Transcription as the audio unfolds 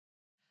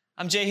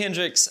I'm Jay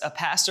Hendricks, a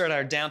pastor at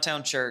our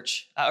downtown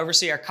church. I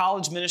oversee our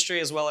college ministry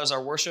as well as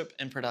our worship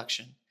and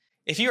production.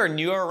 If you are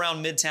newer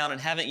around Midtown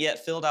and haven't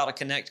yet filled out a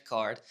Connect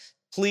card,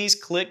 please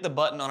click the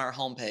button on our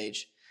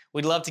homepage.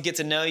 We'd love to get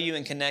to know you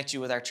and connect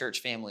you with our church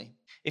family.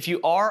 If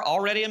you are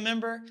already a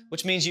member,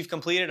 which means you've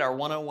completed our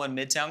 101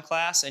 Midtown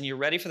class and you're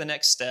ready for the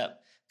next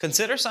step,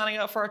 consider signing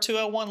up for our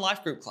 201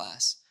 Life Group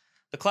class.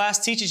 The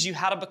class teaches you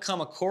how to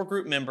become a core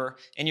group member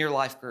in your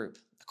life group.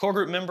 A core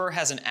group member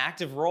has an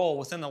active role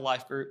within the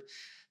life group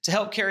to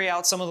help carry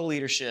out some of the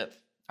leadership.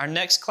 Our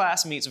next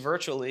class meets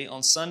virtually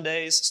on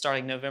Sundays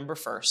starting November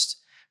 1st.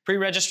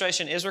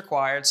 Pre-registration is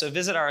required, so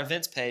visit our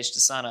events page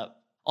to sign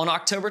up. On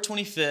October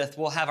 25th,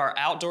 we'll have our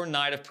outdoor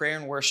night of prayer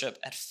and worship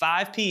at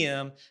 5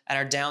 p.m. at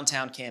our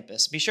downtown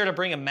campus. Be sure to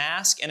bring a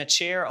mask and a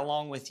chair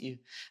along with you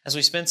as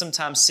we spend some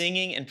time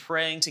singing and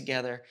praying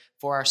together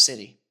for our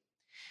city.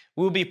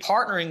 We will be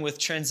partnering with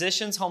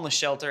Transitions Homeless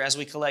Shelter as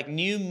we collect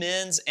new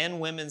men's and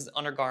women's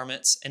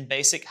undergarments and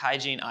basic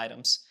hygiene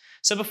items.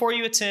 So before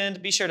you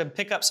attend, be sure to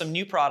pick up some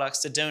new products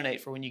to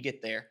donate for when you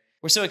get there.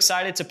 We're so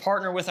excited to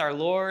partner with our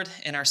Lord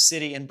and our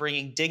city in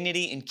bringing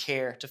dignity and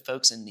care to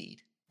folks in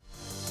need.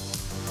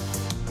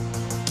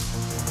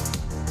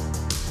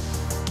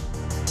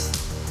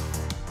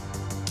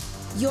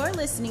 You're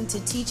listening to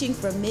Teaching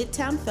from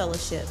Midtown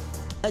Fellowship,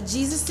 a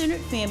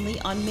Jesus-centered family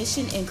on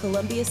mission in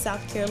Columbia,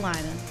 South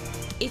Carolina.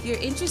 If you're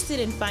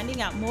interested in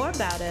finding out more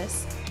about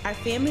us, our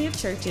family of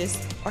churches,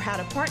 or how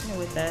to partner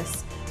with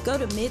us, go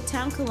to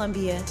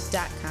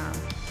midtowncolumbia.com.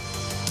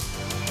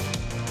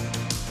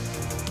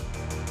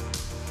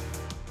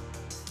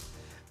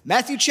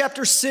 Matthew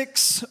chapter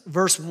 6,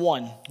 verse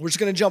 1. We're just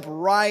going to jump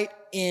right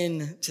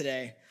in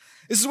today.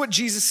 This is what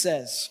Jesus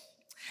says.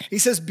 He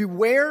says,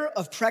 "Beware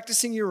of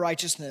practicing your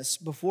righteousness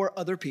before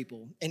other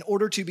people in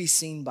order to be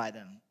seen by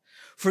them.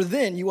 For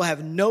then you will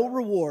have no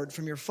reward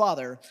from your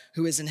Father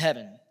who is in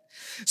heaven."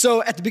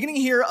 So at the beginning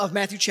here of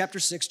Matthew chapter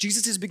 6,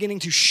 Jesus is beginning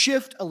to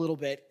shift a little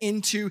bit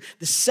into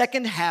the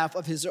second half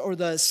of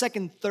the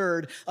second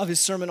third of his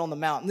Sermon on the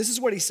Mount. And this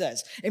is what he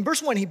says. In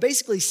verse 1, he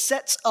basically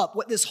sets up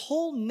what this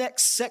whole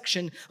next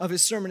section of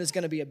his sermon is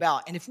going to be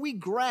about. And if we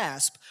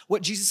grasp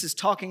what Jesus is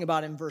talking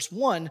about in verse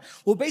 1,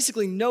 we'll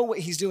basically know what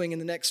he's doing in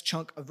the next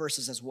chunk of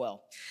verses as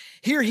well.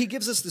 Here he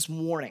gives us this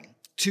warning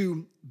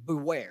to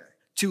beware,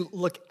 to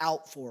look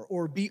out for,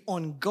 or be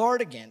on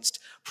guard against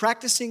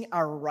practicing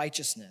our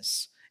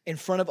righteousness in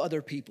front of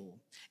other people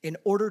in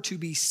order to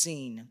be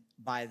seen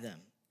by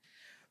them.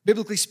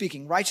 Biblically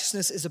speaking,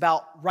 righteousness is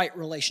about right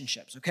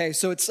relationships, okay?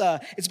 So it's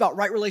about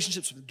right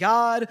relationships with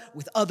God,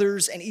 with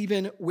others, and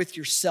even with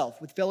yourself,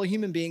 with fellow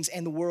human beings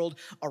and the world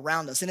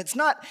around us. And it's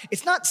not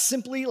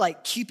simply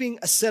like keeping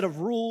a set of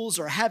rules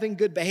or having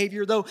good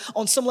behavior, though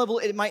on some level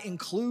it might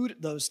include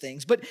those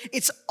things. But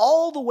it's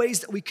all the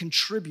ways that we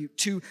contribute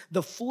to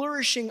the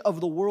flourishing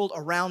of the world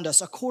around us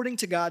according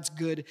to God's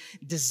good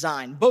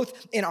design,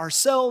 both in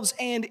ourselves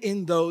and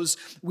in those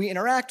we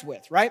interact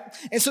with, right?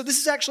 And so this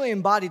is actually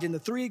embodied in the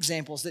three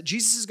examples that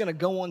Jesus is going to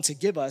go on to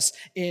give us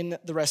in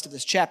the rest of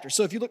this chapter.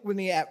 So if you look with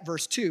me at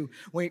verse 2,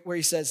 where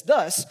he says,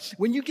 "Thus,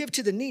 when you give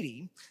to the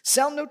needy,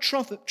 sound no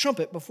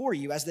trumpet before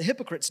you, as the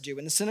hypocrites do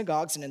in the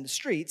synagogues and in the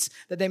streets,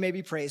 that they may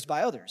be praised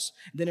by others."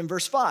 And then in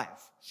verse 5,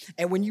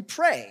 "And when you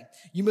pray,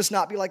 you must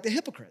not be like the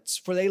hypocrites,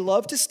 for they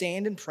love to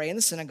stand and pray in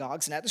the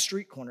synagogues and at the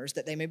street corners,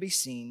 that they may be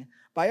seen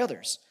by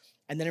others."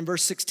 And then in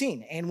verse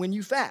 16, "And when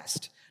you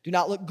fast, do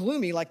not look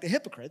gloomy like the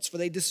hypocrites, for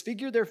they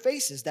disfigure their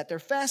faces, that their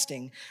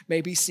fasting may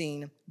be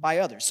seen by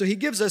others." So he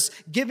gives us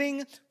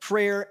giving,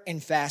 prayer,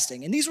 and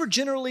fasting. And these were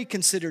generally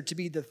considered to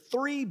be the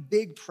three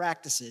big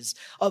practices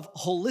of a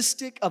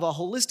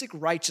holistic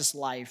righteous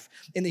life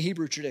in the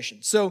Hebrew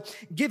tradition. So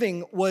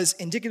giving was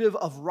indicative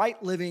of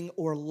right living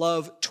or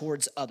love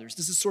towards others.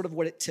 This is sort of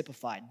what it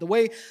typified. The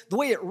way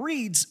it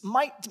reads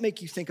might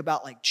make you think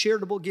about like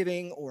charitable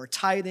giving or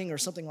tithing or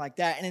something like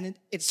that. And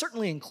it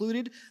certainly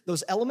included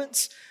those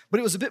elements, but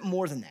it was a bit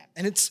more than that.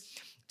 And it's to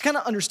kind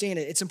of understand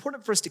it, it's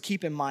important for us to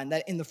keep in mind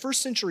that in the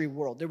first century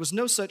world, there was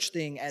no such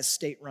thing as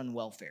state-run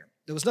welfare.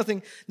 There was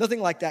nothing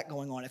like that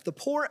going on. If the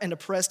poor and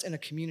oppressed in a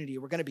community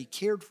were going to be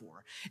cared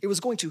for, it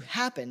was going to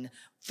happen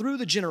through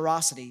the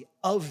generosity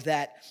of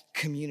that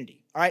community.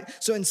 All right.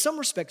 So in some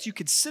respects, you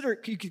could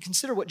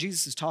consider what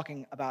Jesus is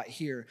talking about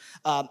here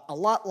a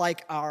lot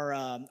like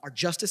our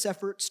justice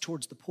efforts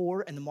towards the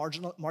poor and the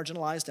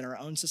marginalized in our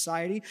own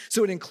society.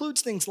 So it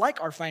includes things like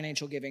our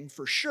financial giving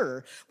for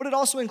sure, but it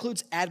also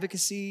includes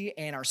advocacy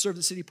and our Serve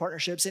the City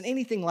partnerships and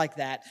anything like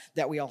that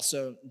we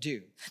also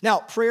do. Now,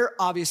 prayer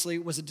obviously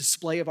was a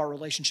display of our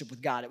relationship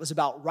with God. It was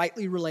about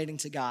rightly relating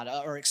to God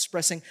or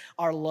expressing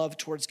our love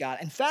towards God.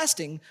 And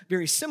fasting,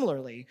 very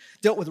similarly,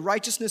 dealt with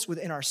righteousness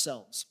within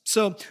ourselves.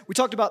 So we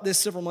talked about this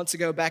several months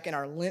ago back in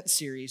our Lent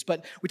series,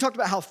 but we talked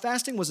about how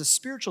fasting was a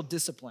spiritual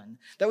discipline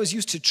that was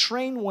used to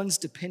train one's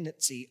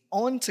dependency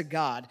onto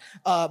God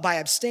by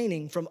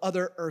abstaining from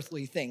other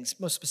earthly things,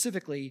 most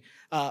specifically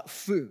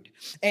food.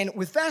 And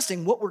with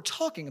fasting, what we're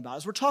talking about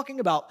is we're talking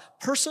about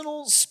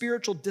personal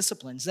spiritual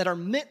disciplines that are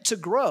meant to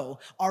grow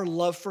our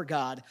love for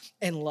God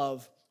and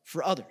love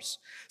for others.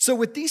 So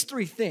with these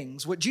three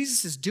things, what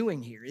Jesus is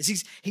doing here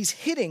is he's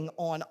hitting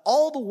on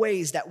all the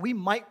ways that we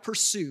might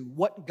pursue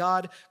what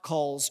God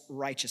calls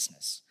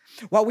righteousness.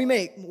 While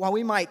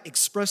we might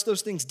express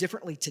those things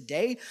differently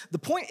today, the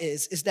point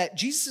is that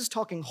Jesus is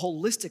talking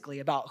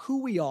holistically about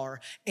who we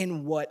are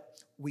and what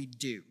we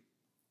do.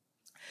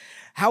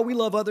 How we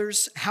love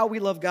others, how we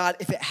love God,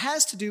 if it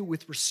has to do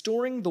with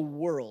restoring the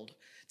world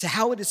to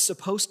how it is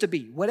supposed to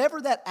be, whatever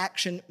that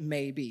action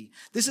may be,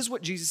 this is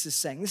what Jesus is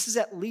saying. This is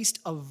at least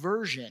a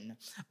version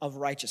of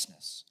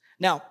righteousness.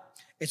 Now,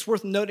 it's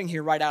worth noting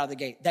here right out of the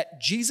gate that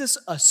Jesus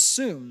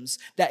assumes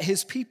that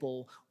his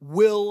people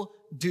will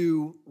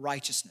do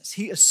righteousness.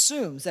 He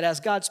assumes that as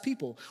God's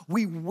people,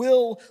 we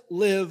will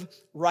live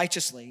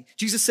righteously.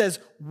 Jesus says,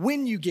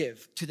 when you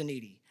give to the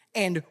needy,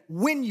 and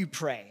when you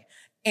pray,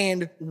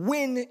 and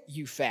when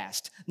you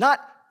fast.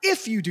 Not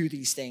if you do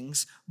these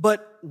things,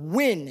 but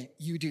when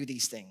you do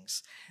these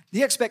things.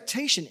 The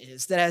expectation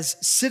is that as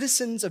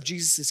citizens of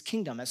Jesus'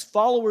 kingdom, as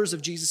followers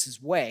of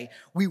Jesus' way,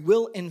 we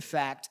will in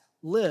fact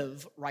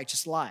live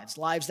righteous lives,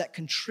 lives that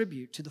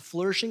contribute to the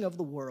flourishing of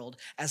the world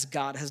as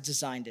God has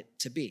designed it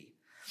to be.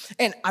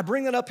 And I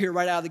bring that up here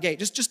right out of the gate,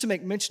 just to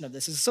make mention of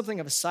this. This is something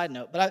of a side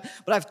note, but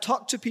I've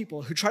talked to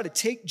people who try to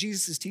take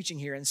Jesus' teaching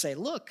here and say,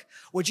 look,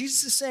 what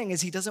Jesus is saying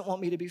is he doesn't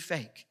want me to be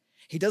fake.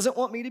 He doesn't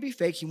want me to be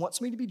fake. He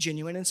wants me to be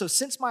genuine. And so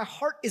since my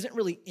heart isn't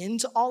really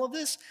into all of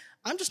this,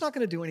 I'm just not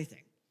going to do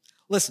anything.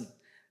 Listen,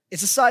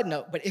 it's a side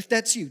note, but if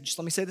that's you, just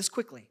let me say this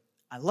quickly.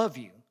 I love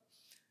you,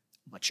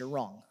 but you're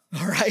wrong.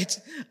 All right?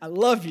 I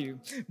love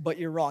you, but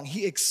you're wrong.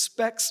 He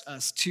expects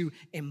us to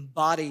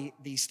embody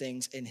these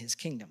things in his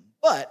kingdom.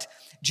 But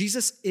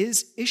Jesus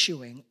is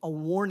issuing a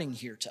warning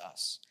here to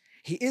us.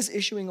 He is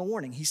issuing a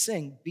warning. He's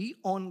saying, be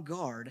on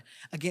guard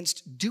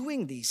against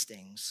doing these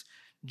things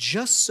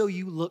just so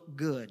you look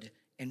good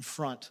in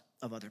front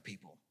of other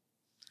people.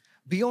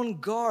 Be on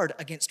guard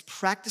against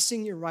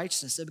practicing your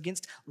righteousness,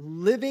 against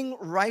living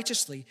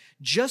righteously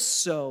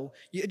just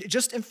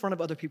in front of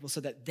other people so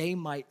that they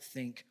might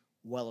think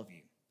well of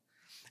you.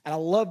 And I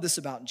love this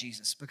about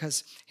Jesus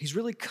because he's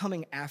really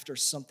coming after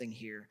something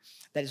here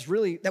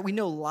that we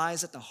know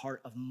lies at the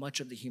heart of much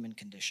of the human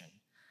condition.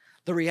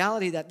 The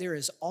reality that there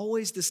is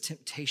always this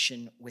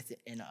temptation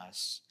within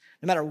us,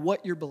 no matter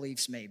what your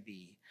beliefs may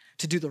be,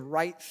 to do the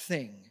right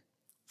thing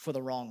for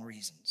the wrong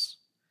reasons.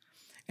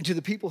 And to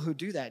the people who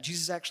do that,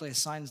 Jesus actually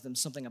assigns them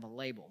something of a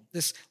label.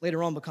 This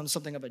later on becomes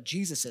something of a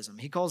Jesusism.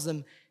 He calls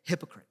them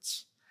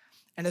hypocrites.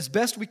 And as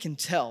best we can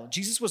tell,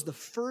 Jesus was the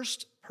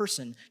first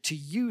person to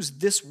use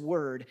this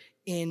word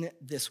in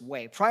this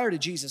way. Prior to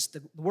Jesus,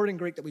 the word in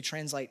Greek that we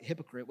translate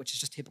hypocrite, which is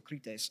just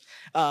hypokrites,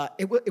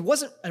 it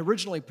wasn't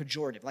originally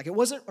pejorative. Like it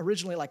wasn't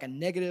originally like a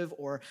negative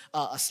or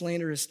a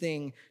slanderous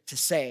thing to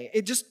say.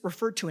 It just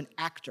referred to an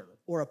actor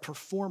or a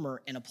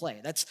performer in a play.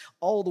 That's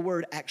all the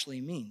word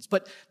actually means.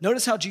 But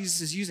notice how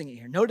Jesus is using it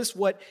here. Notice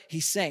what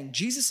he's saying.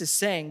 Jesus is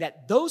saying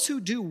that those who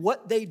do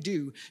what they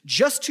do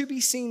just to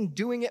be seen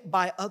doing it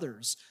by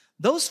others,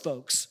 those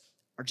folks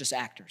are just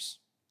actors.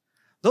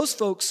 Those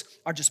folks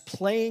are just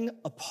playing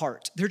a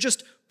part. They're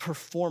just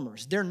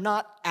performers. They're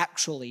not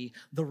actually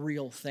the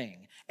real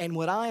thing. And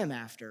what I am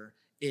after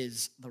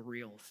is the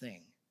real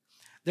thing.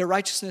 Their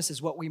righteousness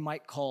is what we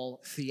might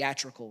call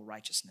theatrical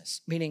righteousness,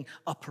 meaning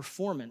a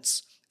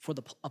performance for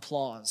the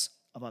applause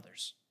of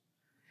others.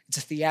 It's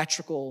a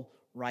theatrical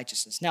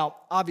righteousness. Now,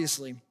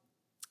 obviously,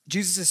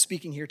 Jesus is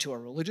speaking here to a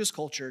religious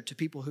culture, to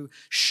people who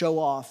show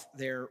off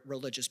their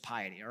religious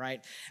piety, all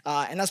right?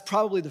 And that's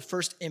probably the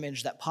first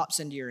image that pops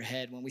into your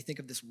head when we think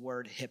of this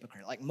word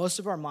hypocrite. Like most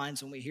of our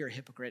minds when we hear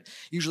hypocrite,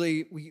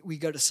 usually we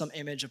go to some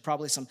image of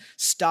probably some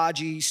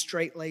stodgy,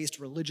 straight-laced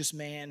religious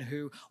man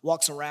who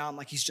walks around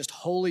like he's just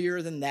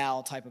holier than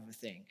thou type of a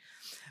thing.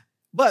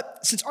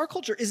 But since our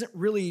culture isn't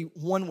really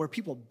one where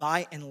people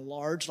by and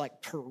large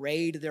like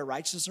parade their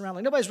righteousness around,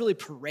 like nobody's really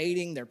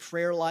parading their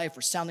prayer life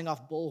or sounding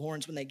off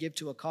bullhorns when they give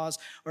to a cause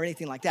or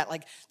anything like that,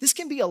 like this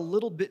can be a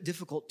little bit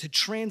difficult to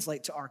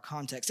translate to our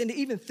context and to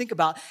even think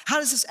about how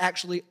does this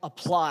actually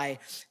apply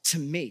to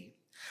me.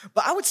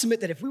 But I would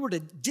submit that if we were to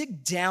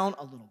dig down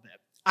a little bit,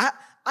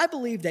 I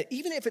believe that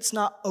even if it's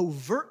not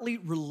overtly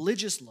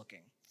religious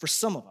looking for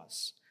some of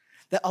us,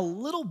 that a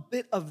little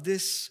bit of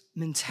this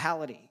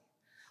mentality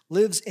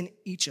lives in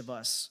each of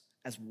us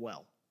as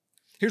well.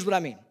 Here's what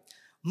I mean.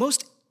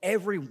 Most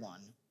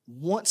everyone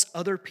wants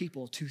other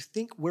people to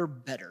think we're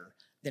better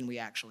than we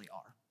actually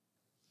are.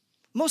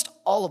 Most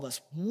all of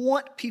us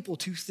want people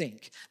to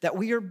think that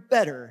we are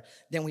better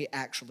than we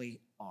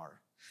actually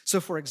are. So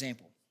for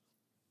example,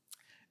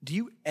 do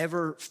you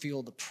ever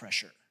feel the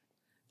pressure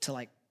to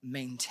like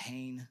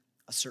maintain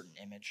a certain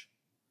image?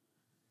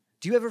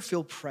 Do you ever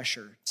feel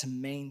pressure to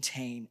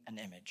maintain an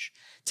image,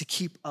 to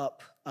keep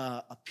up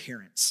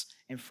appearance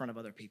in front of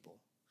other people?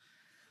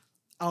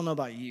 I don't know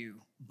about you,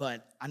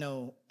 but I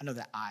know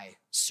that I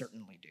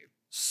certainly do.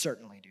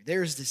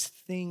 There's this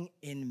thing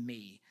in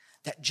me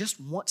that just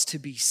wants to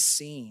be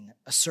seen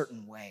a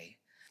certain way,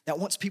 that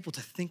wants people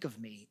to think of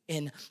me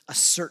in a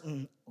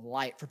certain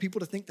light, for people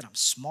to think that I'm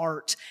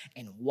smart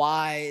and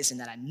wise and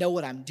that I know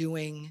what I'm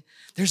doing.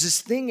 There's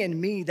this thing in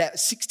me that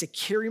seeks to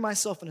carry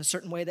myself in a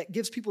certain way that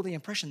gives people the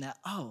impression that,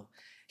 oh,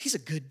 he's a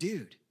good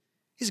dude.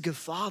 He's a good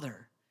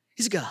father.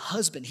 He's a good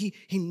husband. He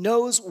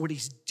knows what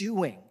he's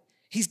doing.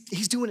 He's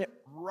doing it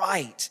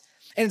right.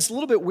 And it's a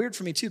little bit weird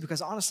for me too,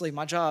 because honestly,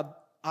 my job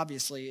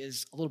obviously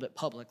is a little bit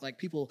public. Like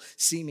people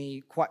see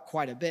me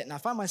quite a bit. And I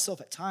find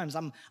myself at times,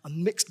 I'm a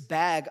mixed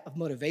bag of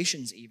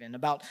motivations even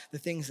about the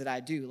things that I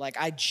do. Like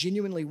I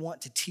genuinely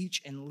want to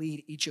teach and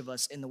lead each of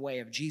us in the way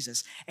of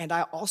Jesus. And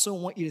I also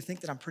want you to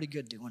think that I'm pretty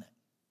good doing it,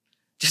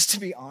 just to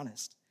be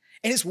honest.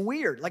 And it's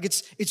weird. Like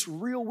it's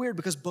real weird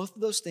because both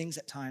of those things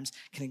at times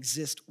can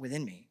exist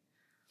within me.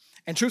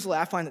 And truthfully,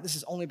 I find that this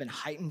has only been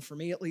heightened for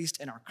me, at least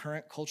in our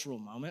current cultural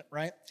moment,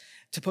 right?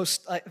 To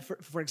post,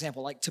 for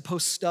example, like to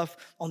post stuff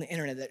on the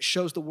internet that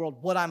shows the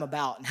world what I'm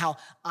about and how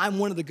I'm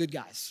one of the good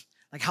guys,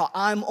 like how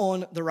I'm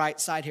on the right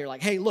side here.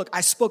 Like, hey, look,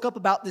 I spoke up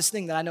about this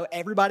thing that I know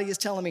everybody is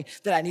telling me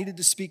that I needed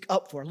to speak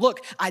up for.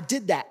 Look, I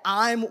did that.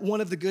 I'm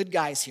one of the good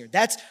guys here.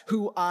 That's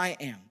who I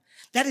am.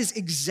 That is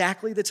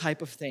exactly the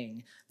type of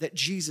thing that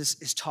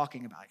Jesus is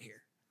talking about here.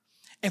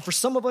 And for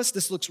some of us,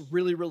 this looks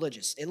really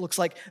religious. It looks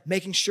like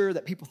making sure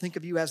that people think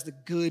of you as the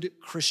good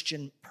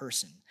Christian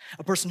person,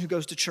 a person who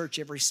goes to church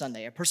every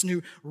Sunday, a person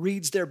who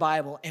reads their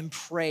Bible and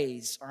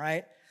prays, all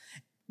right?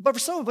 But for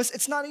some of us,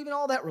 it's not even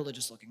all that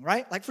religious looking,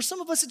 right? Like for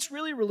some of us, it's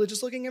really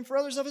religious looking, and for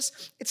others of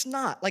us, it's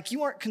not. Like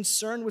you aren't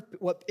concerned with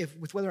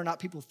whether or not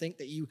people think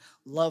that you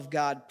love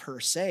God per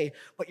se,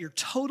 but you're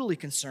totally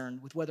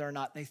concerned with whether or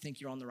not they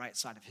think you're on the right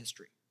side of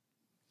history.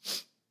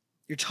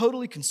 You're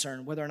totally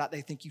concerned whether or not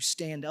they think you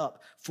stand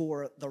up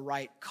for the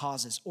right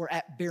causes or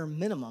at bare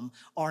minimum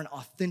are an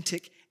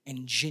authentic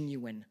and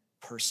genuine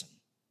person.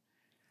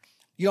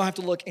 You don't have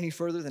to look any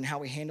further than how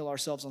we handle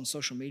ourselves on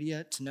social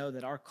media to know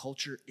that our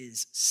culture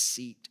is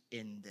steeped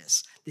in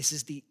this. This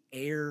is the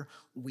air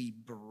we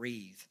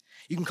breathe.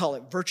 You can call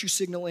it virtue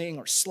signaling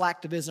or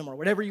slacktivism or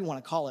whatever you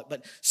want to call it,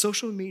 but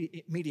social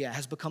media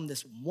has become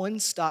this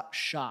one-stop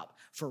shop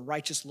for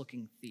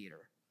righteous-looking theater.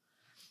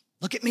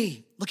 Look at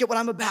me. Look at what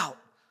I'm about.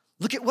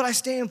 Look at what I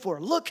stand for.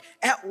 Look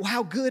at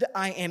how good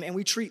I am. And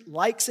we treat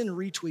likes and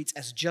retweets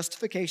as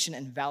justification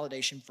and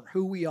validation for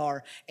who we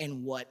are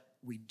and what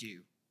we do.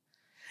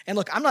 And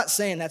look, I'm not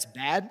saying that's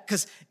bad,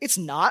 because it's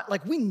not.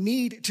 Like, we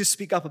need to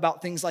speak up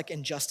about things like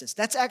injustice.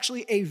 That's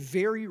actually a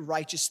very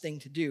righteous thing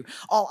to do.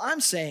 All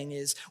I'm saying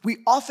is we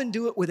often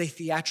do it with a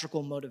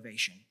theatrical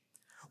motivation.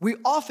 We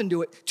often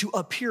do it to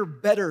appear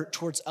better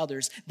towards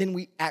others than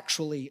we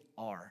actually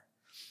are.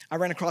 I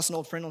ran across an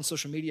old friend on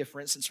social media,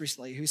 for instance,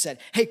 recently who said,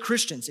 hey,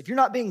 Christians, if you're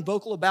not being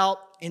vocal about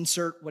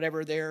insert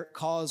whatever their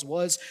cause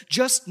was,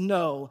 just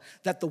know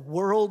that the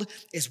world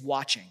is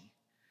watching.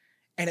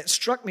 And it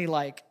struck me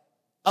like,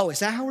 oh, is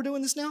that how we're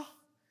doing this now?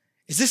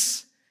 Is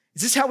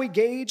this how we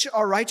gauge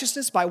our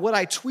righteousness, by what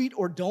I tweet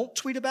or don't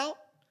tweet about?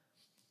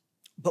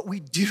 But we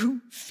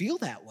do feel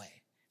that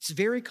way. It's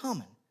very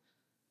common.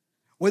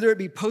 Whether it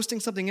be posting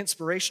something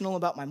inspirational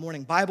about my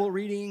morning Bible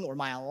reading or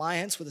my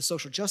alliance with a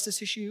social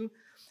justice issue.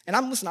 And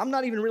I'm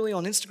not even really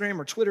on Instagram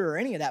or Twitter or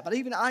any of that, but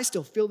even I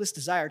still feel this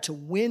desire to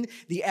win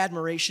the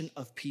admiration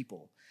of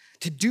people,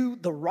 to do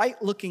the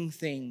right-looking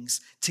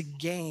things to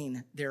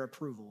gain their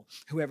approval,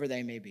 whoever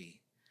they may be.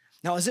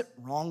 Now, is it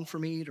wrong for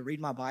me to read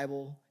my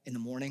Bible in the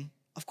morning?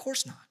 Of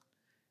course not.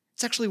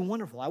 It's actually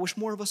wonderful. I wish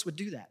more of us would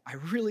do that. I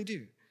really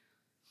do.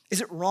 Is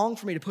it wrong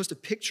for me to post a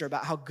picture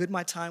about how good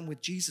my time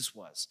with Jesus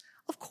was?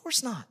 Of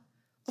course not.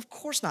 Of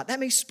course not. That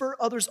may spur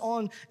others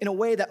on in a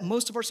way that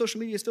most of our social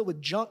media is filled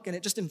with junk and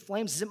it just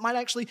inflames us. It might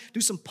actually do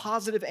some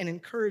positive and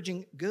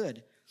encouraging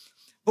good.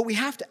 But we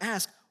have to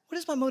ask, what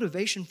is my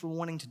motivation for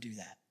wanting to do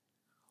that?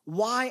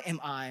 Why am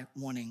I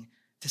wanting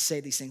to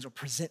say these things or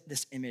present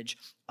this image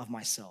of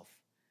myself?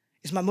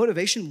 Is my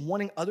motivation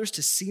wanting others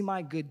to see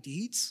my good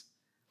deeds?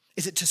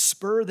 Is it to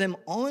spur them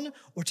on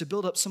or to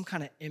build up some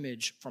kind of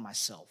image for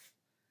myself?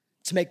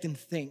 To make them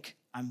think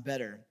I'm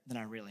better than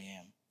I really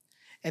am?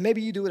 And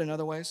maybe you do it in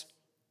other ways.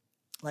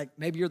 Like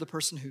maybe you're the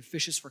person who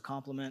fishes for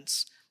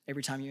compliments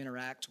every time you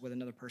interact with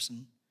another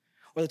person,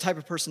 or the type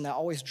of person that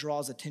always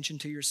draws attention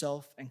to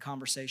yourself in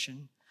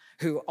conversation,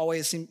 who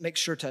always makes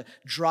sure to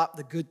drop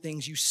the good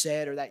things you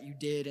said or that you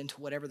did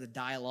into whatever the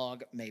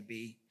dialogue may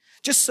be,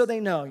 just so they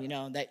know,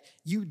 that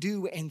you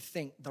do and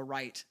think the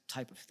right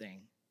type of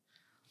thing.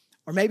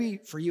 Or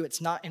maybe for you,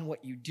 it's not in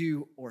what you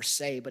do or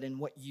say, but in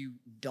what you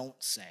don't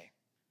say.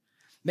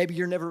 Maybe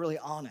you're never really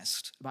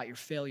honest about your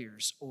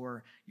failures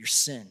or your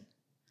sin.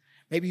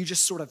 Maybe you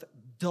just sort of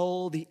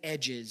dull the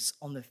edges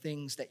on the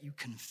things that you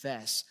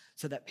confess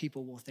so that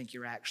people will think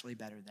you're actually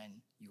better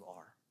than you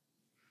are.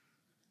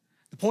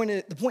 The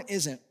point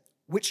isn't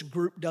which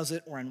group does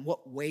it or in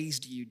what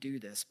ways do you do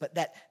this, but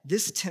that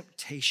this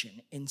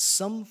temptation in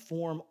some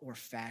form or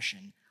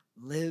fashion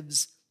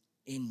lives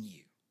in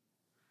you.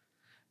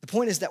 The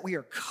point is that we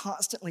are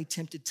constantly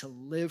tempted to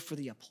live for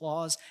the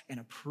applause and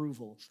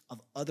approval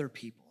of other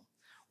people,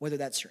 whether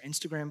that's your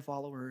Instagram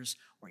followers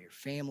or your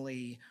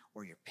family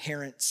or your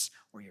parents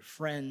or your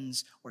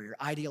friends or your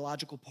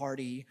ideological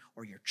party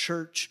or your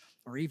church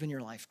or even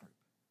your life group.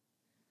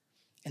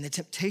 And the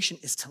temptation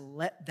is to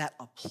let that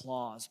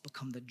applause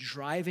become the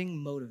driving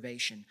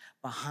motivation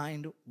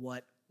behind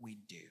what we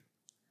do.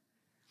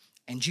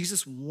 And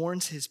Jesus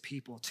warns his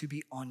people to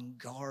be on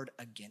guard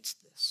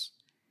against this.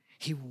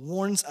 He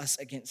warns us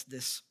against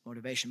this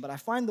motivation. But I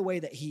find the way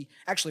that he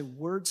actually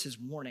words his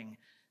warning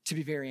to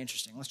be very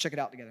interesting. Let's check it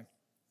out together.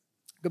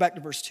 Go back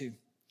to verse 2.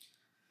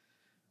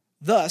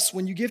 Thus,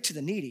 when you give to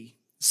the needy,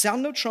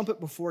 sound no trumpet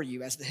before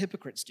you as the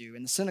hypocrites do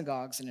in the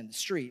synagogues and in the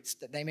streets,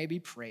 that they may be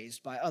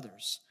praised by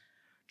others.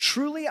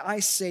 Truly I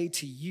say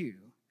to you,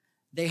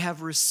 they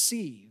have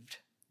received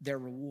their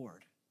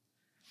reward.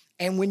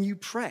 And when you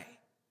pray,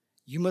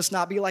 you must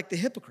not be like the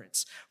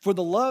hypocrites, for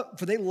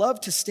they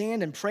love to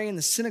stand and pray in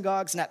the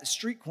synagogues and at the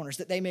street corners,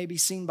 that they may be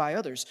seen by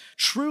others.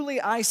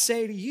 Truly I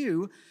say to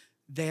you,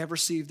 they have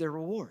received their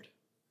reward.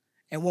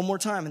 And one more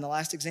time in the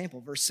last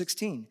example, verse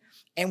 16.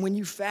 And when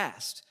you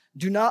fast,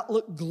 do not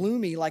look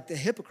gloomy like the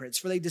hypocrites,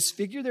 for they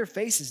disfigure their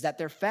faces, that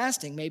their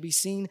fasting may be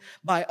seen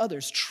by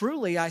others.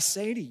 Truly I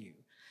say to you,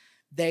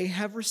 they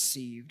have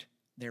received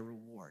their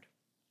reward.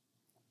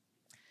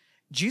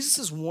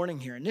 Jesus' warning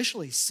here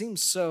initially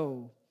seems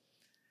so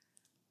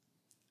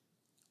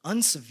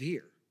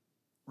unsevere,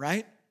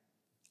 right?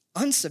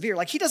 Unsevere.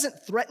 Like he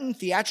doesn't threaten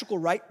theatrical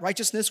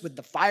righteousness with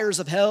the fires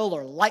of hell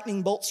or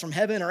lightning bolts from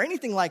heaven or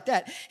anything like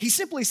that. He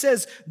simply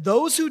says,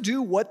 those who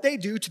do what they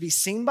do to be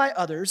seen by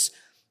others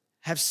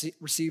have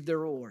received their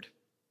reward.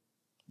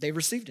 They've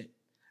received it.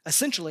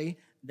 Essentially,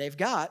 they've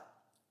got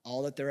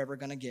all that they're ever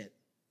going to get.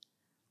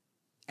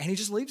 And he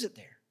just leaves it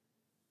there.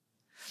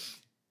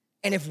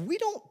 And if we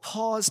don't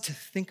pause to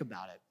think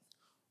about it,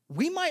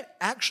 we might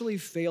actually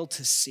fail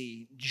to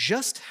see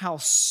just how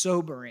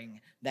sobering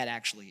that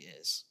actually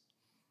is.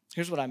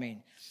 Here's what I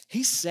mean.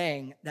 He's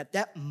saying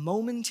that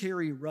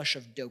momentary rush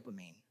of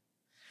dopamine,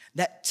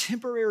 that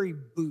temporary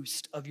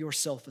boost of your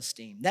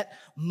self-esteem, that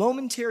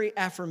momentary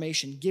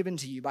affirmation given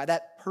to you by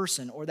that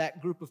person or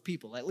that group of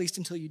people, at least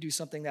until you do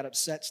something that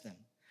upsets them,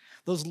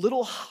 those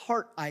little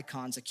heart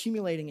icons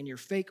accumulating in your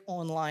fake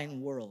online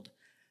world,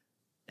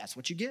 that's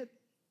what you get.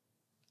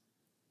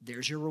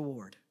 There's your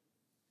reward.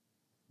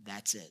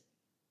 That's it.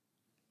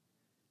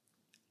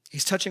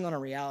 He's touching on a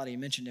reality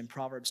mentioned in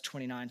Proverbs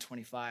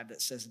 29:25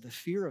 that says, the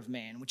fear of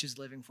man, which is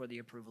living for the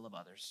approval of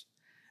others,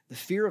 the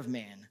fear of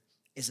man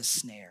is a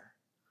snare,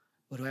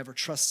 but whoever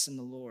trusts in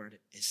the Lord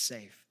is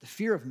safe. The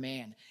fear of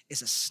man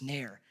is a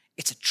snare.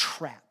 It's a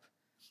trap.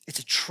 It's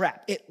a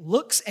trap. It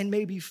looks and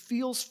maybe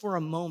feels for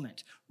a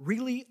moment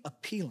really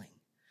appealing,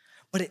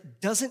 but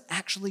it doesn't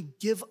actually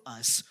give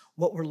us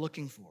what we're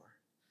looking for.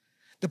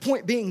 The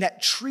point being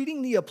that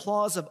treating the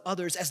applause of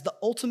others as the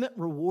ultimate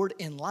reward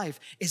in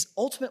life is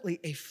ultimately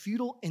a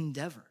futile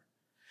endeavor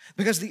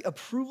because the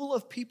approval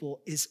of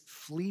people is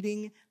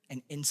fleeting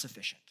and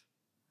insufficient.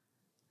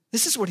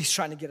 This is what he's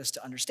trying to get us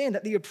to understand,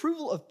 that the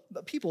approval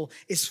of people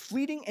is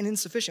fleeting and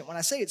insufficient. When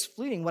I say it's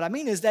fleeting, what I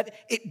mean is that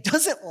it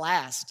doesn't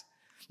last.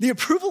 The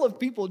approval of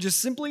people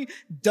just simply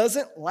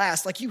doesn't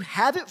last. Like you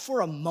have it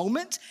for a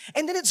moment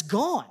and then it's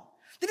gone.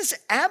 Then it's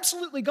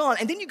absolutely gone.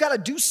 And then you got to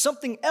do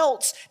something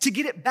else to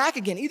get it back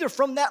again, either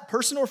from that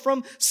person or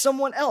from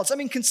someone else. I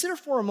mean, consider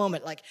for a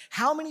moment, like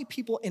how many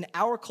people in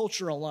our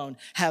culture alone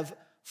have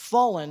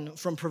fallen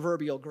from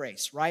proverbial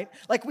grace, right?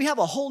 Like we have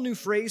a whole new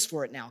phrase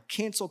for it now,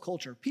 cancel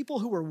culture. People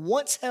who were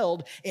once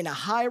held in a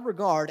high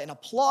regard and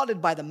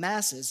applauded by the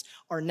masses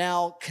are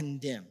now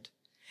condemned.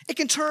 It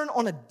can turn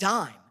on a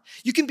dime.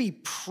 You can be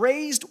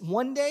praised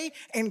one day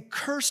and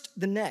cursed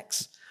the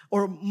next.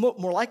 Or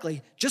more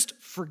likely, just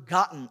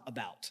forgotten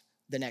about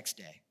the next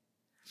day.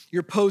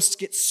 Your posts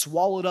get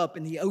swallowed up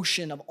in the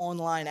ocean of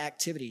online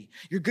activity.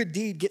 Your good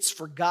deed gets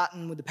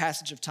forgotten with the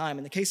passage of time.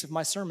 In the case of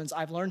my sermons,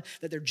 I've learned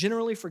that they're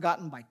generally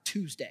forgotten by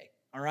Tuesday,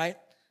 all right?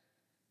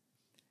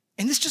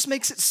 And this just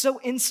makes it so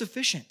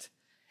insufficient.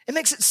 It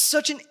makes it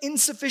such an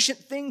insufficient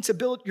thing to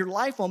build your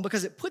life on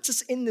because it puts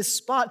us in this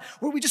spot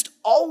where we just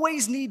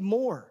always need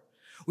more.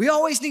 We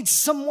always need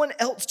someone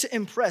else to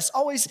impress,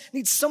 always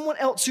need someone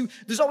else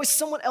there's always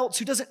someone else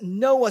who doesn't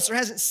know us or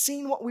hasn't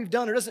seen what we've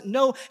done or doesn't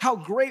know how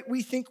great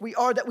we think we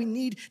are that we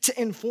need to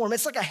inform.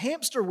 It's like a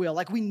hamster wheel,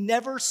 like we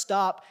never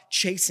stop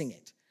chasing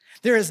it.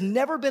 There has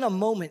never been a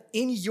moment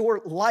in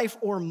your life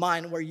or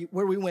mine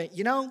where we went,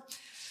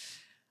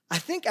 I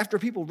think after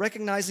people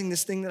recognizing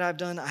this thing that I've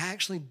done, I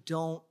actually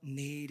don't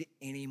need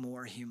any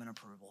more human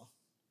approval.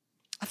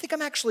 I think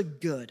I'm actually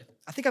good.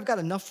 I think I've got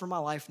enough for my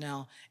life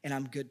now and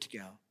I'm good to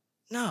go.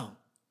 No.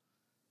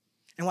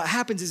 And what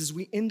happens is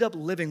we end up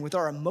living with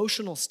our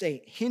emotional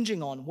state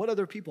hinging on what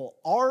other people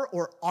are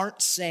or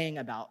aren't saying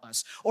about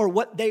us or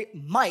what they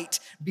might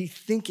be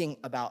thinking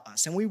about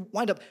us. And we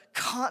wind up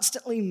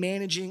constantly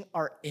managing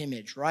our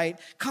image, right?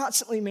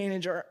 Constantly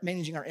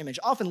managing our image,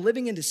 often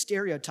living into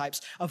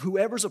stereotypes of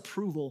whoever's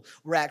approval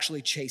we're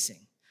actually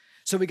chasing.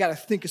 So we got to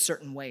think a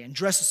certain way and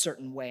dress a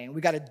certain way, and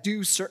we got to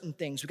do certain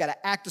things. We got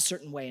to act a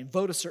certain way and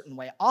vote a certain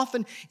way,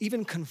 often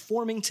even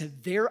conforming to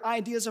their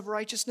ideas of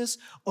righteousness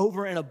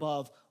over and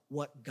above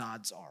what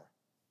God's are.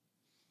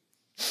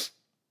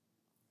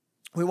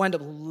 We wind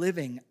up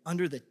living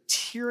under the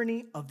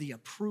tyranny of the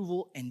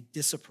approval and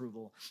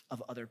disapproval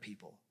of other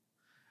people,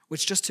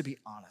 which, just to be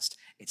honest,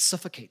 it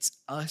suffocates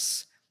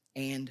us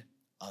and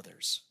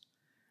others.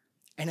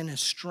 And in a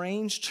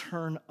strange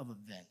turn of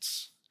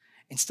events,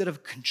 instead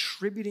of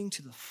contributing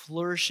to the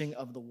flourishing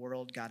of the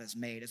world God has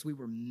made as we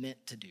were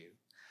meant to do,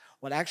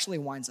 what actually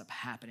winds up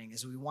happening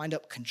is we wind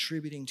up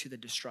contributing to the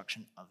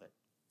destruction of it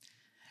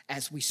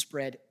as we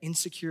spread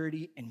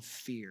insecurity and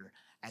fear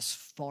as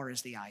far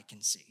as the eye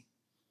can see.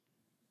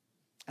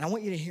 And I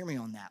want you to hear me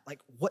on that. Like,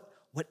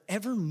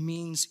 whatever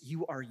means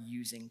you are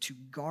using to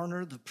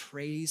garner the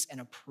praise and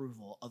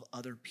approval of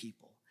other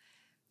people,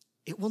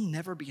 it will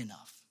never be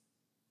enough.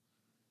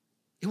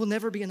 It will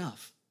never be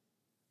enough.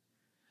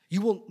 You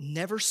will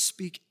never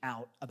speak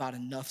out about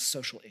enough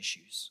social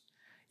issues.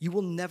 You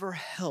will never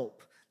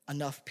help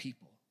enough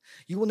people.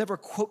 You will never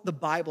quote the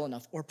Bible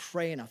enough or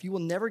pray enough. You will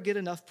never get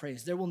enough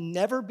praise. There will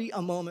never be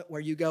a moment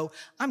where you go,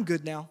 I'm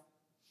good now.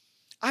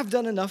 I've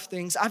done enough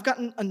things. I've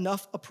gotten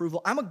enough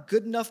approval. I'm a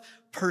good enough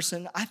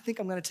person. I think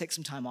I'm going to take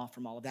some time off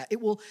from all of that. It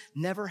will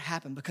never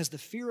happen because the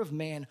fear of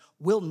man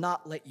will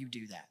not let you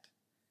do that.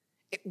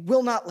 It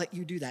will not let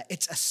you do that.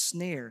 It's a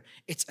snare.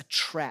 It's a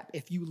trap.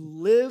 If you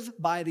live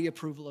by the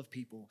approval of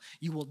people,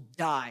 you will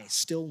die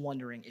still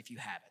wondering if you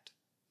have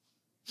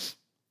it.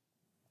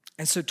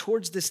 And so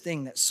towards this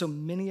thing that so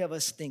many of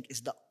us think is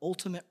the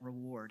ultimate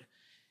reward,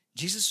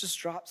 Jesus just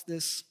drops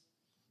this,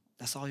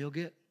 that's all you'll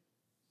get.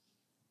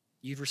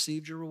 You've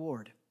received your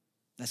reward.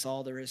 That's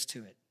all there is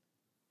to it.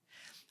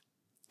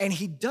 And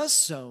he does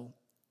so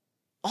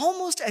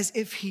almost as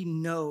if he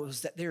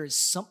knows that there is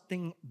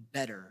something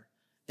better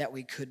that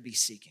we could be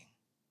seeking.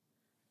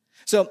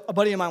 So a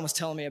buddy of mine was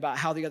telling me about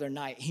how the other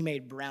night he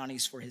made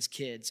brownies for his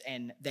kids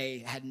and they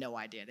had no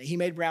idea. He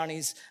made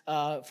brownies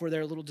for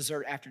their little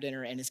dessert after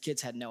dinner and his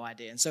kids had no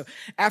idea. And so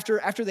after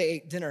they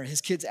ate dinner,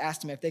 his kids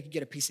asked him if they could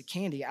get a piece of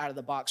candy out of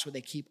the box where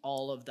they keep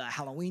all of the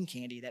Halloween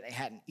candy that they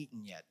hadn't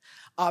eaten yet.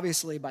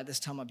 Obviously, by this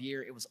time of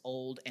year, it was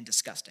old and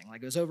disgusting.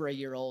 Like, it was over a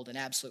year old and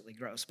absolutely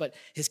gross, but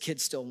his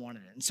kids still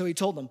wanted it. And so he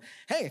told them,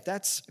 hey, if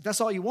that's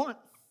all you want,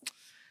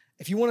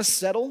 if you want to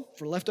settle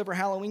for leftover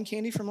Halloween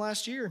candy from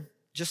last year,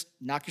 just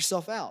knock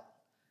yourself out.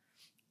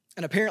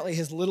 And apparently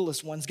his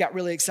littlest ones got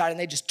really excited and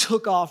they just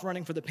took off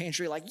running for the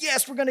pantry like,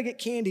 yes, we're going to get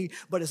candy.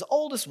 But his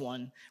oldest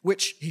one,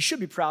 which he should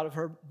be proud of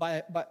her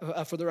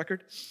for the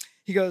record,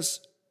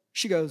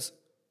 she goes,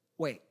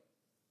 wait,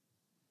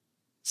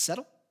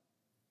 settle?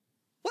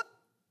 What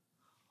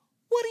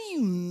do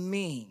you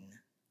mean,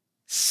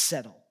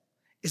 settle?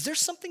 Is there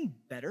something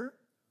better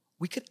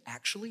we could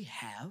actually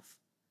have?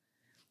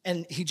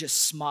 And he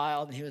just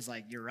smiled and he was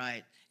like, you're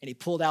right. And he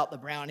pulled out the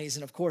brownies.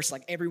 And of course,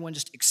 like, everyone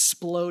just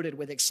exploded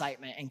with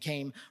excitement and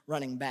came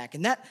running back.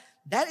 And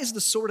that is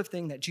the sort of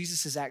thing that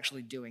Jesus is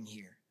actually doing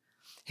here.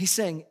 He's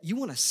saying, you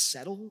want to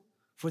settle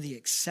for the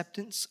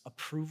acceptance,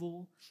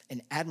 approval,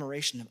 and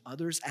admiration of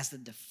others as the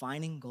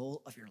defining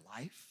goal of your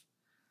life?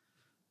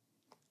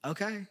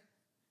 Okay,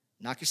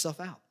 knock yourself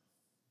out.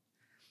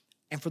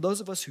 And for those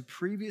of us who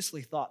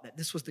previously thought that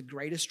this was the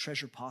greatest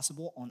treasure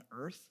possible on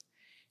earth,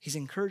 he's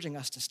encouraging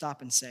us to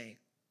stop and say,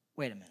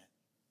 wait a minute.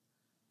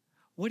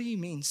 What do you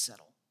mean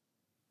settle?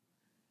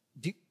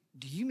 Do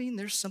you mean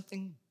there's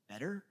something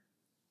better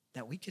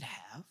that we could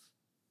have?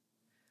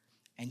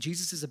 And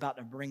Jesus is about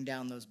to bring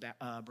down those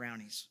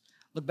brownies.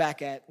 Look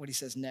back at what he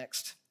says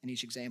next in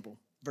each example.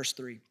 Verse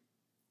 3.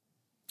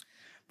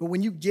 But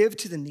when you give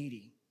to the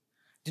needy,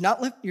 do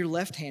not let your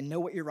left hand know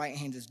what your right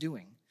hand is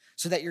doing,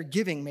 so that your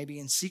giving may be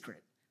in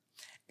secret.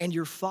 And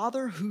your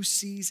Father who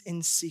sees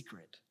in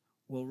secret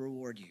will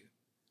reward you.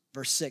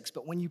 Verse 6,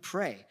 but when you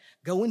pray,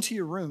 go into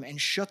your room and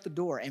shut the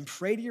door and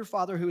pray to your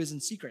Father who is in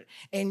secret.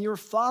 And your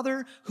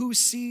Father who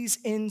sees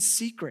in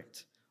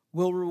secret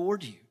will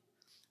reward you.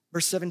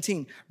 Verse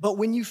 17, but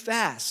when you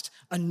fast,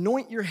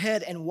 anoint your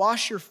head and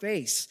wash your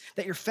face,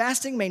 that your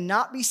fasting may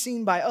not be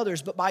seen by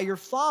others, but by your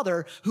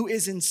Father who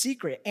is in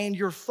secret. And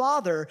your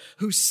Father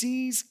who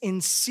sees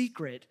in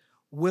secret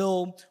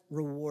will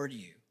reward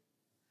you.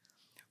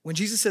 When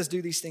Jesus says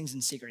do these things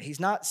in secret, he's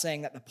not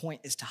saying that the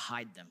point is to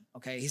hide them,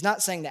 okay? He's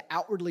not saying that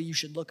outwardly you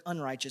should look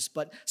unrighteous,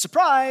 but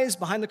surprise,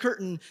 behind the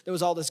curtain, there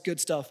was all this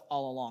good stuff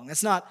all along.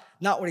 That's not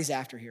what he's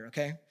after here,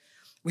 okay?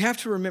 We have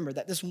to remember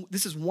that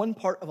this is one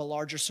part of a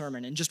larger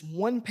sermon. And just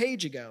one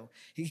page ago,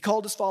 he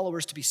called his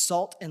followers to be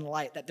salt and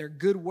light, that their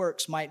good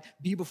works might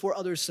be before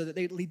others so that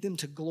they lead them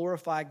to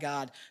glorify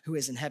God who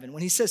is in heaven.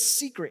 When he says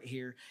secret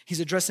here,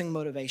 he's addressing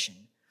motivation.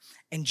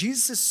 And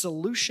Jesus'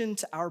 solution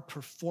to our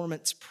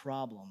performance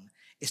problem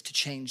is to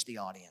change the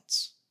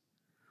audience.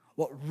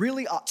 What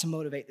really ought to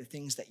motivate the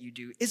things that you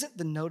do isn't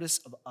the notice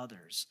of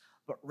others,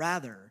 but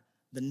rather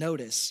the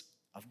notice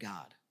of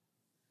God.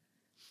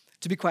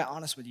 To be quite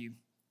honest with you,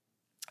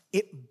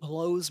 it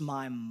blows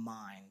my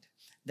mind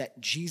that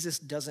Jesus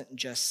doesn't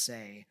just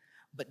say,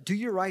 but do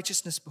your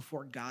righteousness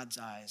before God's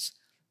eyes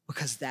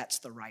because that's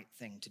the right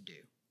thing to do.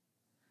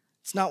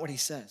 It's not what he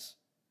says.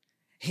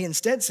 He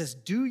instead says,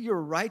 do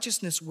your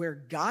righteousness where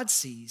God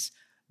sees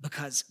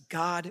because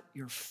God,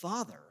 your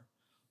Father,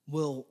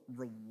 will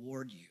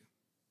reward you.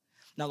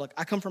 Now, look,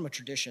 I come from a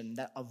tradition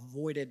that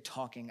avoided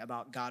talking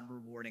about God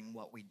rewarding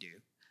what we do,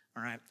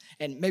 all right?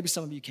 And maybe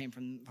some of you came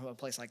from a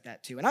place like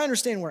that too. And I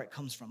understand where it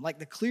comes from. Like,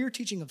 the clear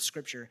teaching of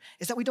Scripture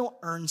is that we don't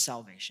earn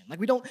salvation. Like,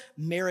 we don't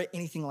merit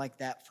anything like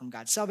that from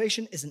God.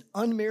 Salvation is an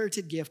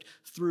unmerited gift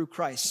through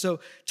Christ. So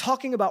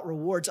talking about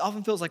rewards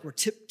often feels like we're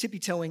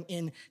tippy-toeing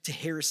into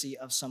heresy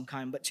of some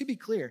kind. But to be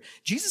clear,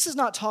 Jesus is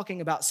not talking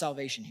about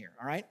salvation here,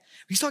 all right?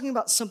 He's talking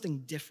about something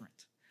different.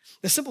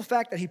 The simple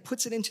fact that he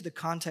puts it into the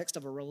context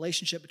of a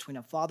relationship between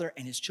a father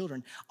and his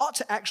children ought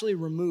to actually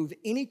remove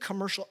any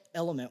commercial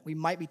element we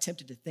might be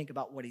tempted to think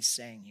about what he's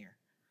saying here.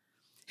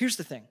 Here's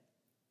the thing.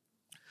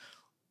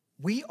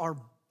 We are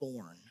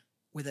born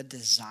with a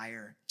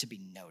desire to be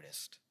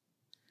noticed.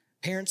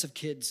 Parents of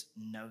kids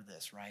know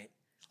this, right?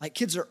 Like,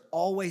 kids are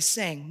always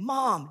saying,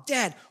 Mom,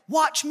 Dad,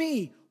 watch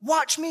me,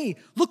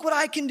 look what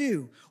I can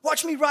do.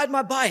 Watch me ride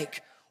my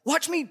bike.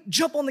 Watch me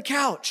jump on the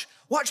couch.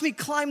 Watch me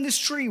climb this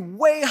tree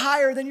way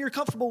higher than you're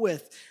comfortable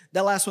with.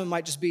 That last one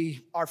might just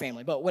be our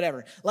family, but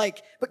whatever.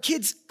 But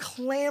kids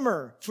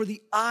clamor for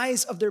the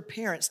eyes of their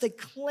parents. They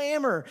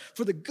clamor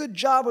for the good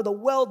job or the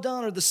well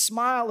done or the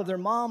smile of their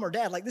mom or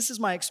dad. Like, this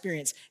is my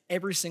experience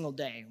every single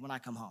day when I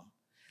come home.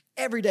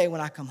 Every day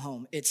when I come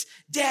home, it's,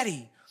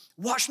 Daddy,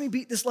 watch me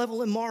beat this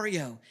level in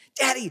Mario.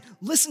 Daddy,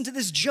 listen to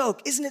this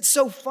joke. Isn't it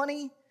so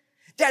funny?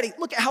 Daddy,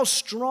 look at how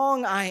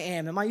strong I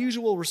am. And my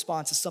usual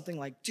response is something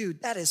like,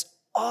 dude, that is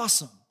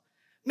awesome.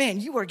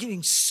 Man, you are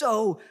getting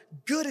so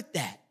good at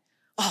that.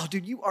 Oh,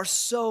 dude, you are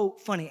so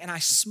funny. And I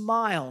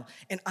smile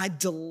and I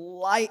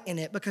delight in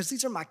it because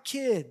these are my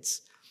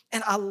kids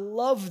and I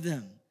love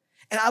them.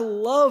 And I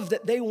love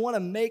that they want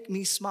to make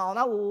me smile. And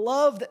I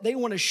love that they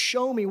want to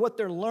show me what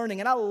they're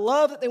learning. And I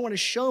love that they want to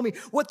show me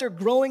what they're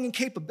growing in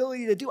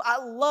capability to do.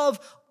 I love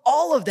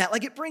all of that.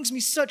 Like, it brings me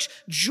such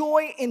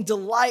joy and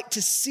delight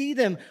to see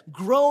them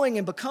growing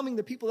and becoming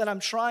the people that I'm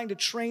trying to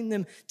train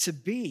them to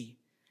be.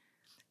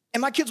 And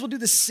my kids will do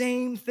the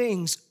same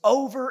things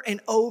over and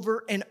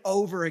over and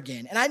over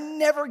again. And I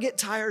never get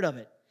tired of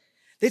it.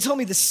 They tell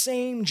me the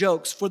same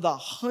jokes for the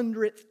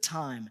 100th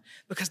time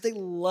because they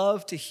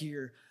love to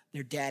hear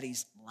their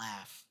daddies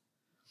laugh.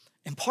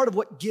 And part of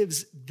what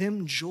gives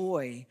them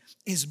joy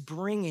is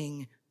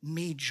bringing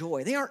me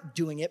joy. They aren't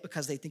doing it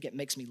because they think it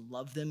makes me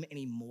love them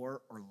any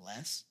more or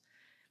less.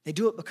 They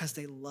do it because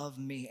they love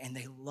me and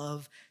they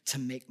love to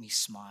make me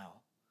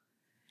smile.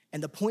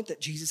 And the point that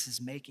Jesus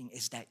is making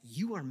is that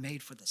you are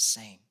made for the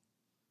same.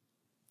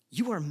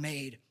 You are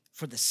made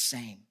for the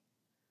same.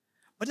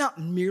 But not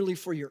merely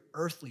for your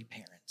earthly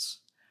parents,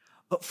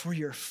 but for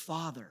your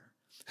Father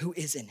who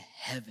is in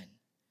heaven.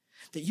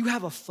 That you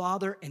have a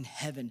Father in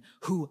heaven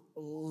who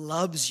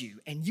loves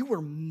you, and you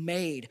were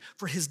made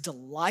for his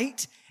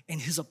delight and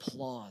his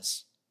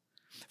applause.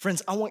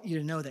 Friends, I want you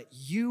to know that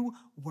you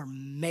were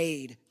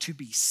made to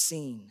be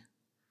seen.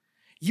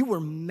 You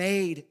were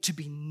made to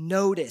be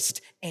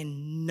noticed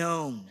and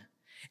known.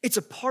 It's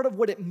a part of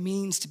what it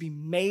means to be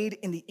made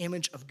in the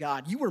image of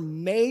God. You were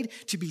made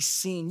to be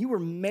seen. You were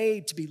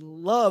made to be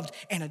loved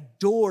and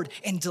adored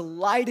and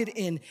delighted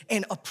in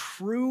and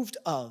approved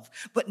of,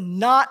 but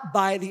not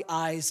by the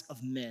eyes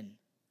of men,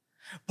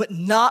 but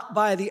not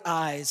by the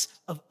eyes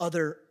of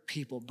other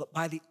people, but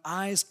by the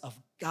eyes of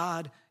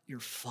God, your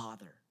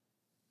Father.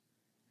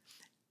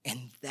 And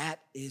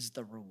that is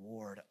the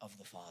reward of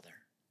the Father.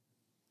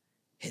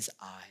 His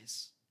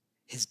eyes,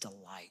 his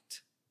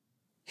delight,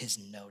 his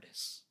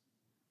notice.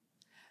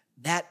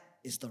 That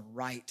is the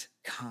right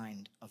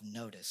kind of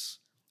notice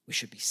we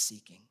should be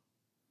seeking.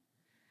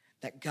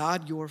 That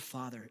God, your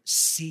Father,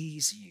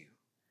 sees you,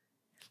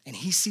 and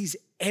he sees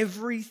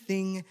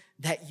everything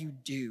that you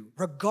do,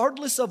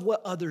 regardless of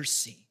what others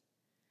see.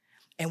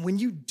 And when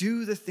you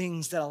do the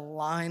things that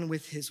align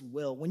with his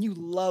will, when you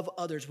love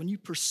others, when you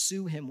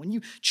pursue him, when you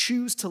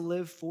choose to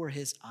live for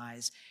his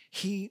eyes,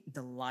 he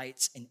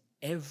delights in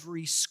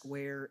every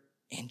square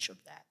inch of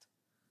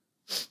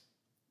that.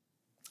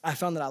 I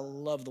found that I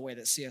love the way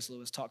that C.S.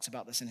 Lewis talks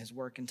about this in his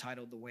work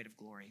entitled The Weight of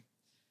Glory.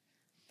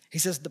 He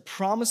says, the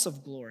promise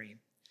of glory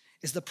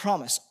is the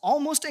promise,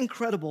 almost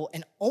incredible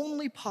and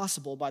only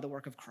possible by the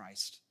work of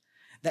Christ,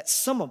 that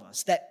some of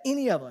us, that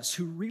any of us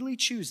who really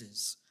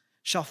chooses,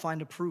 shall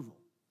find approval,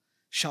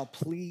 shall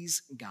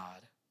please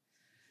God.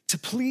 To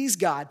please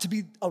God, to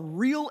be a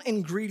real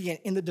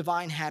ingredient in the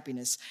divine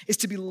happiness, is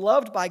to be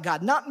loved by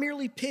God, not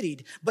merely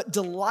pitied, but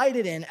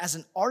delighted in as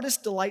an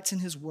artist delights in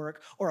his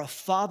work or a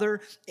father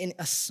in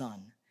a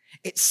son.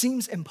 It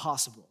seems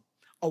impossible,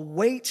 a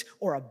weight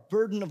or a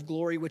burden of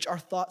glory which our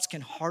thoughts can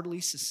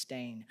hardly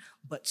sustain,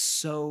 but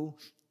so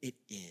it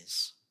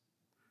is.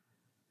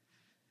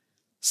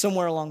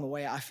 Somewhere along the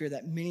way, I fear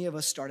that many of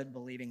us started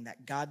believing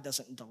that God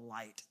doesn't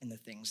delight in the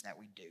things that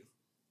we do.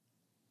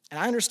 And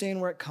I understand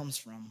where it comes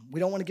from. We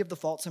don't want to give the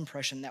false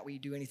impression that we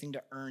do anything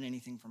to earn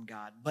anything from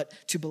God. But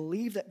to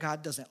believe that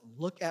God doesn't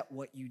look at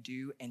what you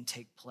do and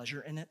take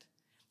pleasure in it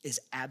is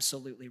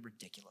absolutely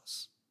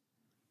ridiculous.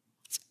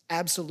 It's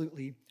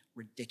absolutely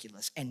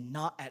ridiculous and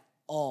not at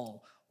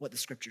all what the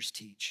scriptures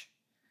teach.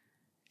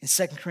 In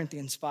 2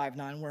 Corinthians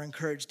 5:9, we're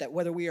encouraged that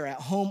whether we are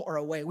at home or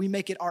away, we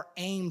make it our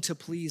aim to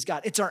please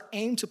God. It's our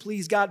aim to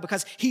please God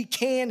because he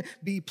can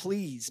be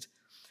pleased.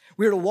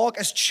 We are to walk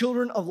as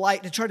children of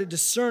light to try to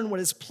discern what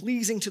is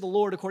pleasing to the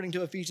Lord according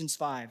to Ephesians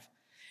 5.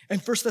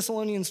 And 1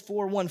 Thessalonians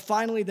 4:1,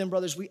 finally then,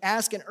 brothers, we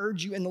ask and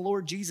urge you in the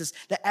Lord Jesus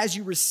that as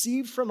you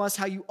received from us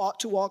how you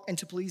ought to walk and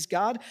to please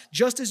God,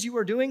 just as you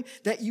are doing,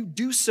 that you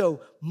do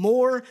so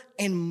more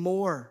and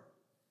more.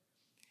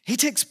 He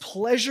takes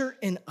pleasure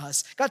in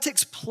us. God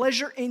takes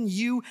pleasure in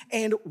you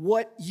and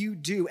what you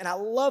do. And I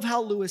love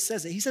how Lewis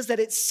says it. He says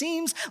that it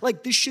seems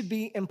like this should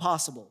be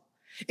impossible.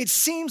 It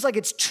seems like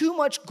it's too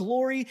much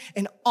glory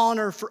and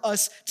honor for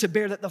us to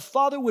bear, that the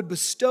Father would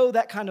bestow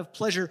that kind of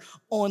pleasure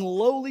on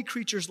lowly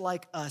creatures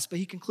like us. But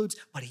he concludes,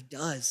 but he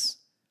does.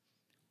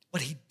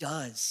 But he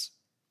does.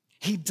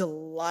 He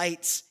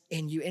delights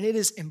in you. And it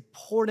is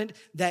important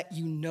that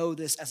you know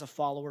this as a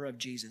follower of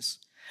Jesus.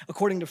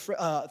 According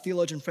to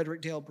theologian Frederick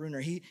Dale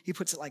Bruner, he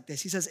puts it like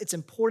this. He says, it's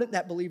important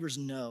that believers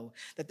know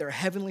that their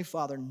heavenly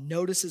Father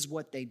notices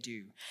what they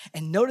do,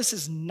 and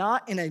notices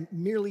not in a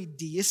merely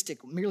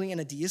in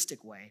a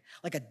deistic way,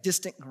 like a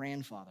distant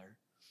grandfather,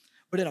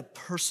 but in a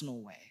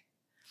personal way,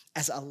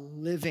 as a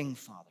living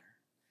Father.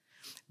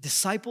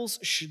 Disciples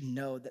should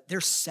know that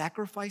their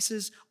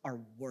sacrifices are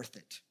worth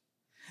it,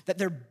 that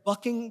their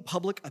bucking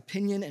public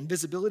opinion and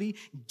visibility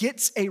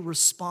gets a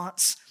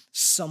response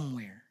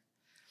somewhere.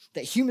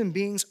 That human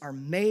beings are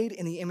made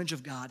in the image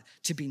of God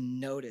to be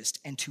noticed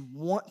and to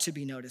want to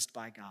be noticed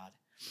by God.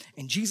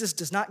 And Jesus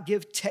does not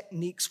give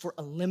techniques for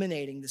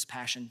eliminating this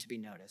passion to be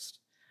noticed,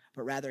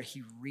 but rather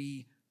he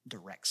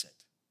redirects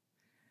it.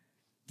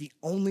 The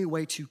only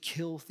way to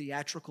kill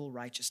theatrical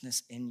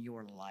righteousness in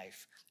your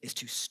life is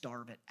to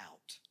starve it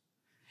out,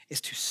 is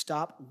to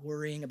stop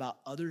worrying about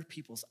other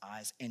people's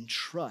eyes and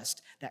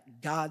trust that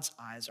God's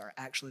eyes are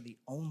actually the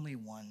only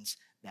ones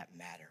that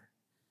matter.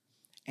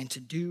 And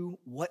to do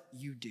what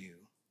you do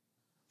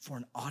for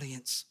an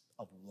audience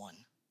of one.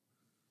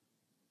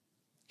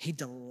 He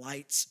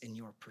delights in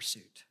your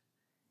pursuit.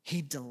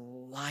 He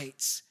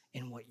delights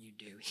in what you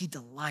do. He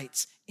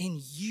delights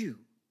in you.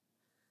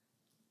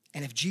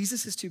 And if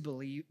Jesus is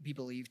to be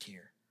believed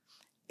here,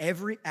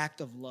 every act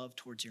of love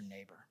towards your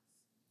neighbor,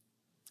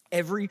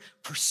 every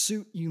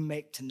pursuit you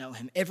make to know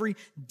him, every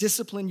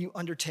discipline you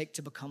undertake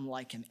to become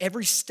like him,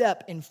 every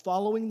step in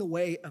following the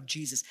way of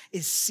Jesus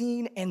is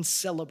seen and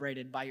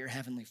celebrated by your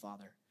heavenly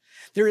Father.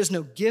 There is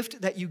no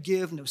gift that you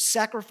give, no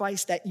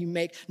sacrifice that you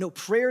make, no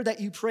prayer that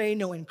you pray,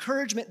 no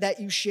encouragement that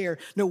you share,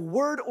 no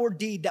word or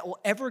deed that will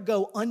ever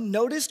go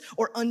unnoticed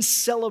or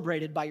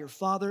uncelebrated by your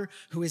Father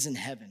who is in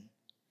heaven.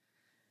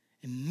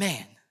 And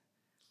man,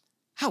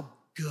 how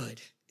good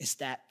is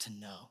that to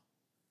know?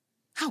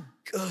 How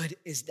good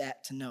is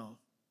that to know?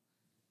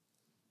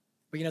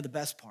 But you know, the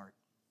best part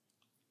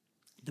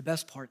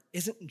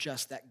isn't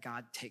just that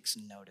God takes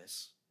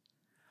notice,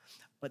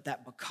 but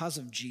that because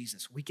of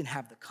Jesus, we can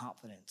have the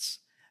confidence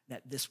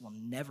that this will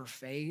never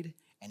fade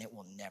and it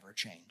will never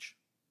change.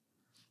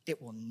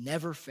 It will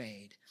never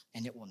fade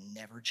and it will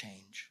never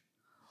change.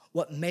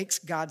 What makes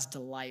God's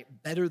delight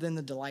better than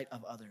the delight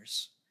of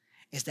others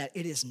is that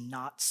it is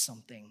not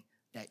something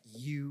that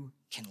you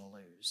can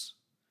lose.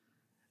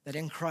 That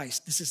in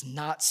Christ, this is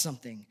not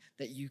something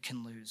that you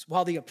can lose.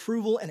 While the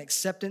approval and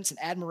acceptance and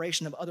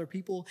admiration of other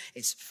people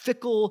is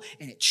fickle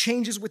and it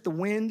changes with the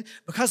wind,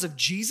 because of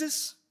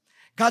Jesus,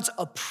 God's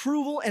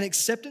approval and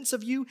acceptance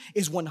of you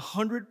is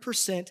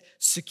 100%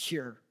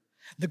 secure.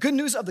 The good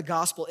news of the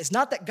gospel is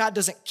not that God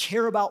doesn't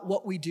care about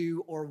what we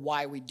do or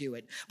why we do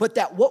it, but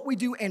that what we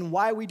do and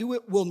why we do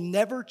it will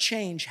never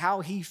change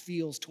how he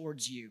feels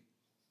towards you.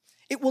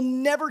 It will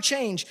never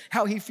change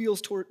how he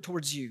feels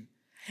towards you.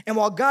 And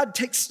while God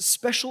takes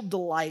special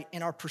delight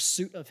in our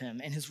pursuit of him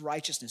and his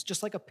righteousness,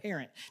 just like a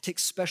parent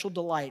takes special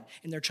delight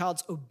in their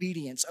child's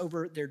obedience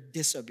over their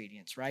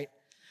disobedience, right?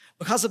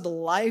 Because of the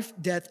life,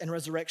 death, and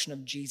resurrection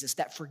of Jesus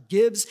that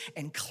forgives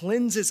and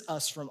cleanses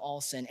us from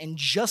all sin and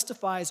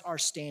justifies our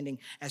standing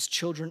as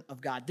children of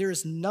God, there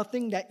is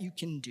nothing that you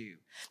can do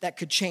that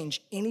could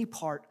change any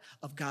part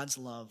of God's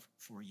love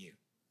for you.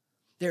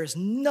 There is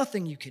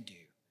nothing you could do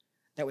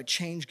that would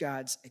change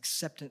God's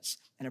acceptance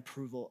and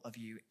approval of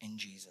you in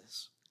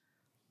Jesus.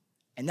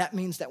 And that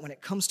means that when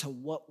it comes to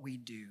what we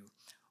do,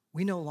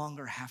 we no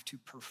longer have to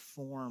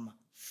perform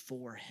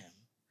for him,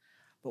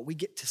 but we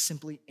get to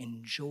simply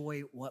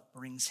enjoy what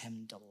brings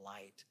him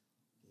delight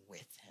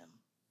with him.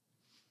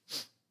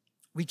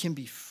 We can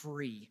be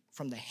free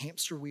from the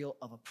hamster wheel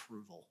of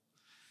approval.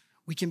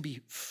 We can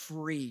be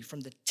free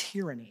from the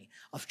tyranny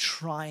of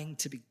trying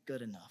to be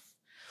good enough.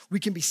 We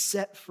can be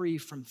set free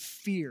from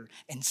fear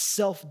and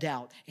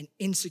self-doubt and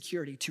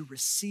insecurity to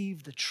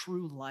receive the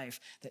true life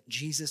that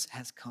Jesus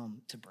has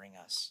come to bring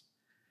us.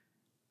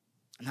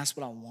 And that's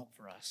what I want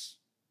for us.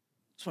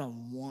 That's what I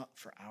want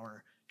for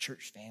our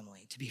church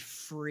family, to be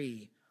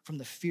free from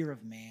the fear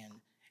of man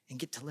and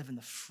get to live in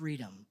the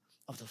freedom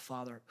of the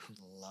Father who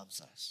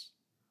loves us.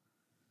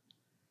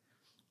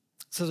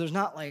 So there's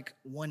not like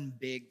one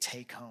big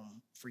take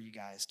home for you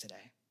guys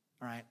today,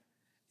 all right?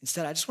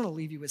 Instead, I just want to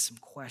leave you with some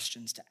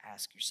questions to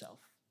ask yourself.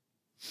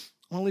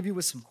 I want to leave you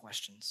with some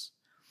questions.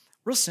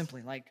 Real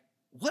simply, like,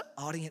 what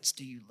audience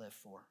do you live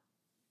for?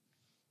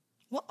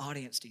 What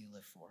audience do you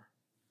live for?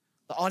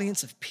 The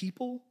audience of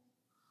people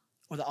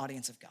or the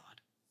audience of God?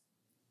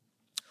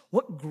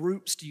 What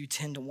groups do you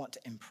tend to want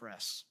to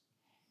impress?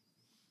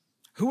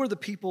 Who are the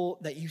people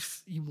that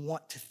you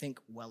want to think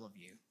well of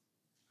you?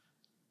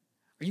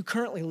 Are you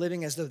currently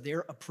living as though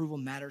their approval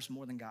matters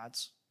more than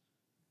God's?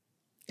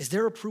 Is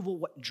their approval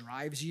what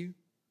drives you?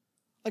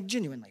 Like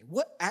genuinely,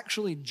 what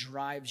actually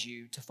drives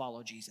you to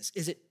follow Jesus?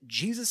 Is it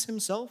Jesus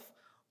himself,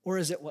 or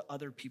is it what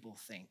other people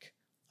think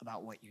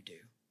about what you do?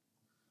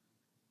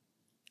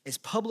 Is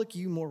public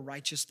you more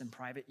righteous than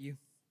private you?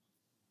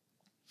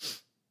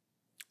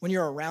 When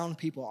you're around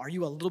people, are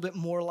you a little bit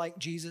more like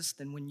Jesus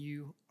than when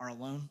you are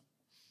alone?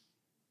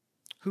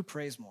 Who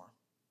prays more?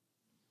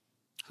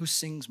 Who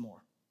sings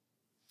more?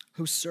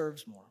 Who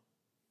serves more?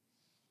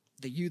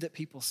 The you that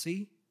people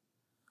see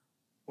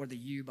or the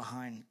you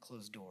behind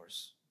closed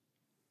doors?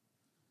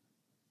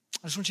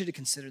 I just want you to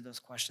consider those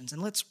questions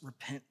and let's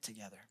repent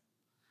together.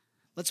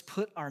 Let's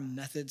put our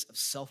methods of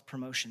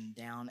self-promotion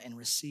down and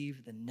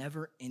receive the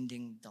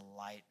never-ending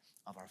delight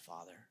of our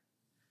Father.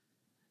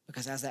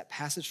 Because as that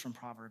passage from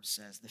Proverbs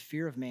says, the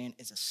fear of man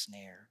is a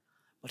snare,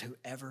 but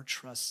whoever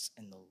trusts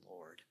in the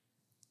Lord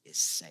is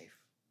safe.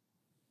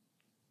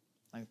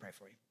 Let me pray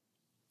for you.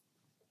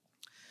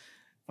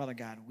 Father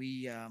God,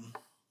 we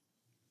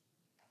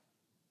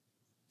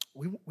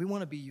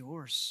want to be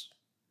yours.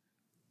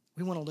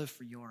 We want to live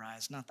for your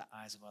eyes, not the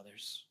eyes of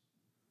others.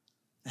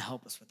 And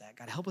help us with that.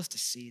 God, help us to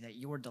see that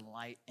your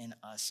delight in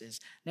us is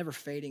never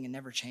fading and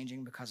never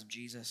changing because of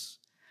Jesus,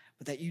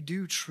 but that you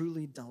do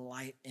truly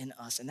delight in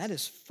us. And that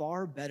is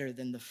far better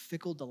than the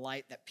fickle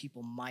delight that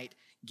people might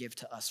give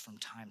to us from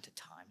time to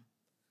time.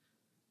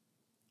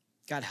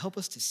 God, help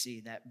us to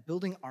see that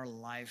building our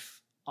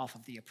life off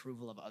of the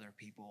approval of other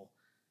people,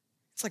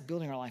 it's like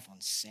building our life on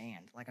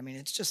sand.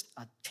 It's just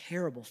a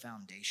terrible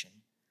foundation.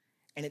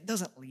 And it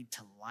doesn't lead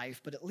to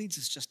life, but it leads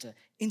us just to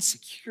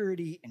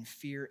insecurity and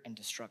fear and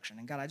destruction.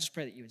 And God, I just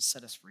pray that you would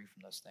set us free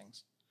from those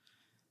things.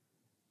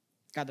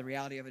 God, the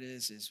reality of it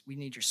is we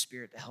need your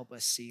Spirit to help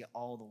us see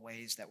all the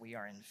ways that we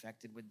are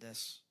infected with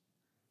this.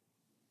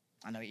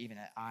 I know even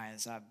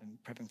as I've been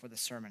prepping for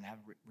this sermon, have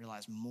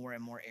realized more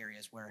and more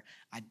areas where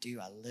I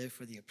live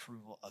for the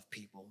approval of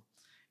people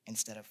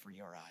instead of for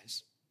your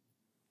eyes.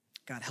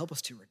 God, help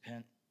us to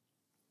repent.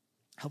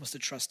 Help us to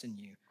trust in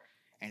you.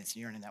 And it's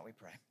in your name that we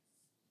pray.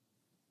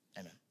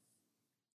 Amen.